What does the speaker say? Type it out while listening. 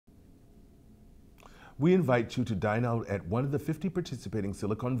We invite you to dine out at one of the 50 participating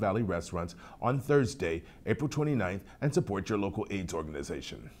Silicon Valley restaurants on Thursday, April 29th, and support your local AIDS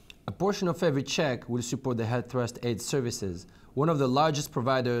organization. A portion of every check will support the Health Trust AIDS Services, one of the largest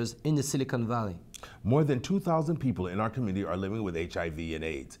providers in the Silicon Valley. More than 2,000 people in our community are living with HIV and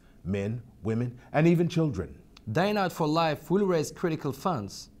AIDS, men, women, and even children. Dine Out For Life will raise critical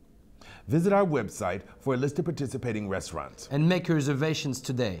funds. Visit our website for a list of participating restaurants. And make your reservations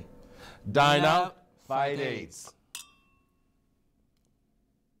today. Dine out, fight AIDS.